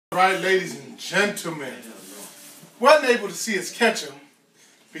Right, ladies and gentlemen, wasn't able to see us catch them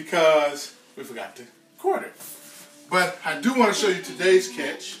because we forgot to record it. But I do want to show you today's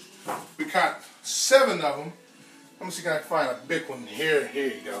catch. We caught 7 of them. Let me see if I can find a big one here.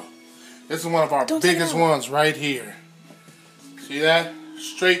 Here you go. This is one of our biggest ones right here. See that?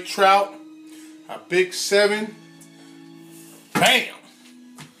 Straight trout. A big 7. Bam!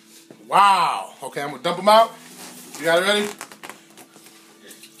 Wow. Okay, I'm going to dump them out. You got it ready?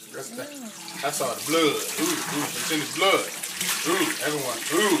 That's all the blood. Ooh, it's in his blood. Ooh, everyone.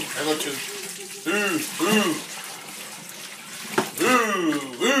 Ooh, I go to.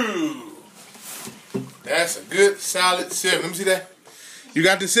 Ooh. That's a good solid 7. Let me see that. You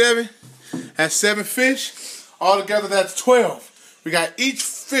got the 7? That's 7 fish. All together, that's 12. We got each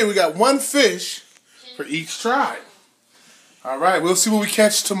fish. We got 1 fish for each tribe. All right, we'll see what we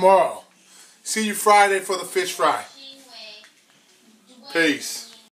catch tomorrow. See you Friday for the fish fry. Peace.